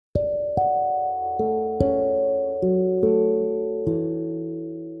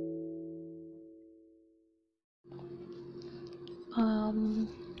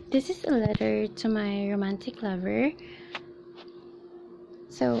This is a letter to my romantic lover.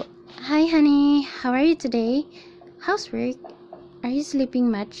 So, hi honey, how are you today? How's work? Are you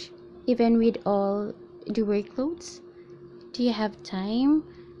sleeping much, even with all the workloads? Do you have time?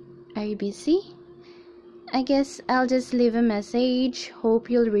 Are you busy? I guess I'll just leave a message.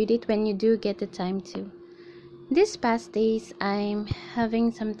 Hope you'll read it when you do get the time to. These past days, I'm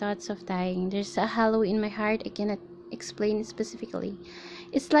having some thoughts of dying. There's a hollow in my heart I cannot explain specifically.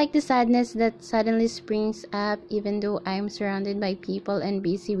 It's like the sadness that suddenly springs up even though I'm surrounded by people and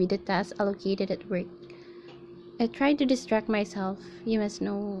busy with the tasks allocated at work. I tried to distract myself, you must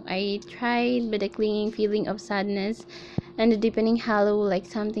know. I tried, but the clinging feeling of sadness and the deepening hollow like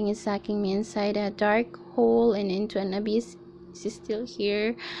something is sucking me inside a dark hole and into an abyss is still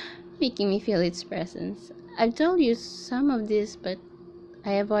here, making me feel its presence. I've told you some of this, but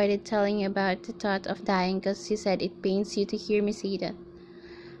I avoided telling you about the thought of dying because you said it pains you to hear me say that.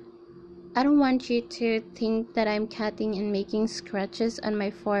 I don't want you to think that I'm cutting and making scratches on my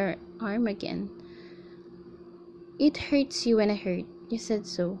forearm again. It hurts you when I hurt. You said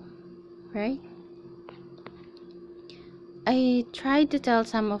so, right? I tried to tell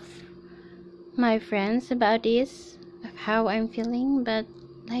some of my friends about this, of how I'm feeling, but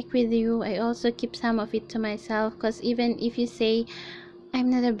like with you, I also keep some of it to myself because even if you say I'm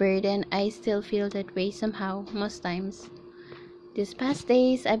not a burden, I still feel that way somehow, most times. These past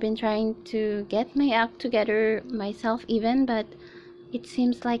days, I've been trying to get my act together myself even, but it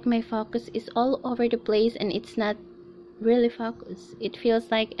seems like my focus is all over the place and it's not really focused. It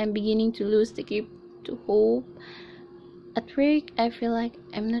feels like I'm beginning to lose the grip to hope. At work, I feel like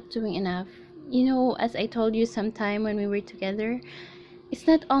I'm not doing enough. You know, as I told you sometime when we were together, it's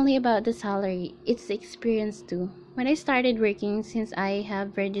not only about the salary, it's the experience too. When I started working, since I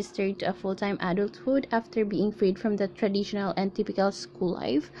have registered to a full-time adulthood after being freed from the traditional and typical school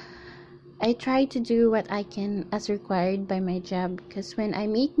life, I try to do what I can as required by my job because when I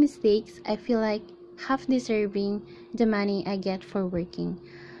make mistakes, I feel like half deserving the money I get for working.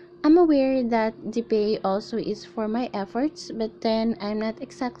 I'm aware that the pay also is for my efforts, but then I'm not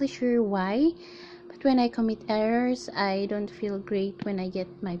exactly sure why. But when I commit errors, I don't feel great when I get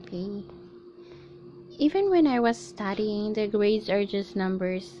my pay. Even when I was studying, the grades are just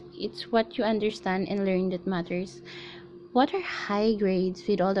numbers. It's what you understand and learn that matters. What are high grades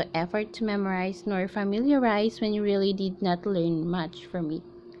with all the effort to memorize nor familiarize when you really did not learn much from it,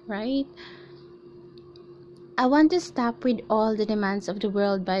 right? I want to stop with all the demands of the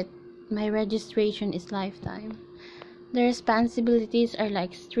world, but my registration is lifetime. The responsibilities are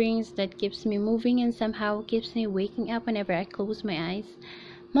like strings that keeps me moving and somehow keeps me waking up whenever I close my eyes.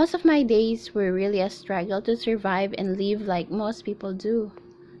 Most of my days were really a struggle to survive and live like most people do.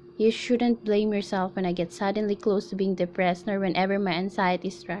 You shouldn't blame yourself when I get suddenly close to being depressed or whenever my anxiety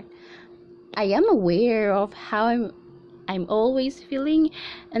struck. I am aware of how I'm always feeling,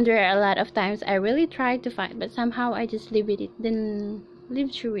 and there are a lot of times I really try to fight, but somehow I just live with it, then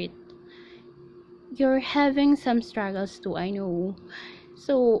live through it. You're having some struggles too, I know.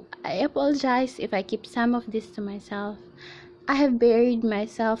 So I apologize if I keep some of this to myself. I have buried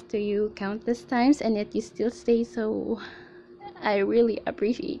myself to you countless times and yet you still stay, so I really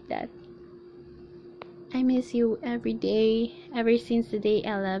appreciate that. I miss you every day, ever since the day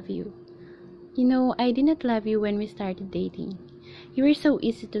I love you. You know, I did not love you when we started dating. You were so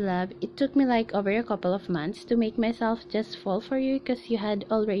easy to love. It took me like over a couple of months to make myself just fall for you because you had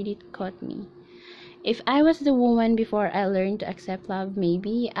already caught me. If I was the woman before I learned to accept love,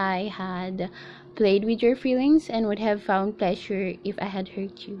 maybe I had played with your feelings and would have found pleasure if I had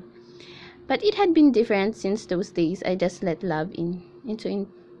hurt you. But it had been different since those days I just let love into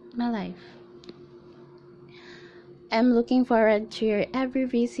my life. I'm looking forward to your every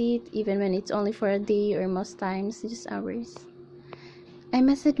visit, even when it's only for a day or most times just hours. I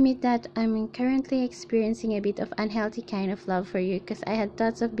must admit that I'm currently experiencing a bit of unhealthy kind of love for you because I had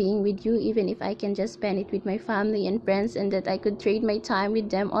thoughts of being with you even if I can just spend it with my family and friends and that I could trade my time with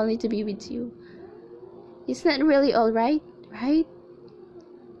them only to be with you. It's not really alright, right?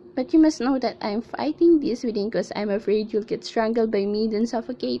 But you must know that I'm fighting this within because I'm afraid you'll get strangled by me then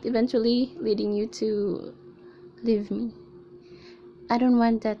suffocate, eventually leading you to leave me. I don't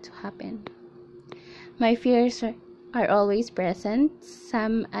want that to happen. My fears are always present.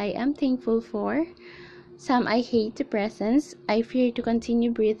 Some I am thankful for. Some I hate the presence. I fear to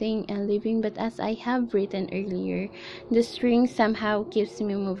continue breathing and living, but as I have written earlier, the string somehow keeps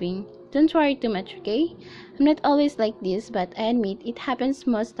me moving. Don't worry too much, okay? I'm not always like this, but I admit it happens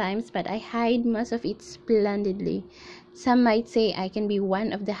most times, but I hide most of it splendidly. Some might say I can be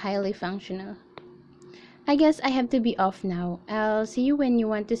one of the highly functional. I guess I have to be off now. I'll see you when you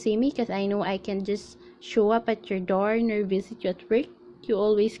want to see me because I know I can just show up at your door nor visit you at work. You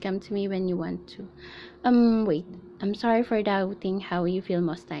always come to me when you want to. Wait. I'm sorry for doubting how you feel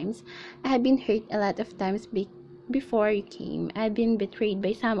most times. I have been hurt a lot of times before you came. I've been betrayed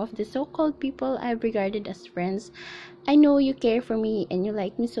by some of the so-called people I've regarded as friends. I know you care for me and you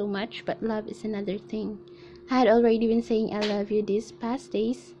like me so much, but love is another thing. I had already been saying I love you these past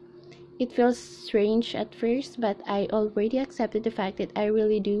days. It feels strange at first, but I already accepted the fact that I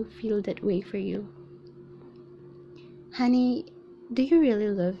really do feel that way for you. Honey, do you really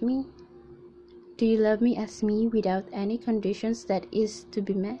love me? Do you love me as me without any conditions that is to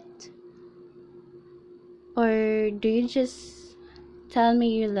be met? Or do you just tell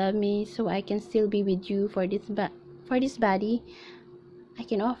me you love me so I can still be with you for this body I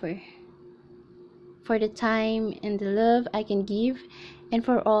can offer? For the time and the love I can give, and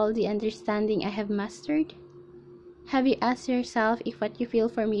for all the understanding I have mastered? Have you asked yourself if what you feel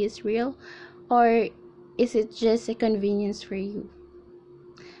for me is real, or is it just a convenience for you?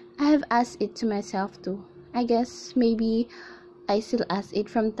 I have asked it to myself too. I guess maybe I still ask it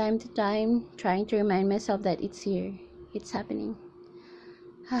from time to time, trying to remind myself that it's here, it's happening.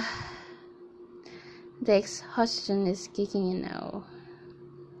 The exhaustion is kicking in now.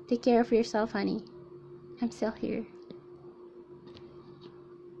 Take care of yourself, honey. I'm still here.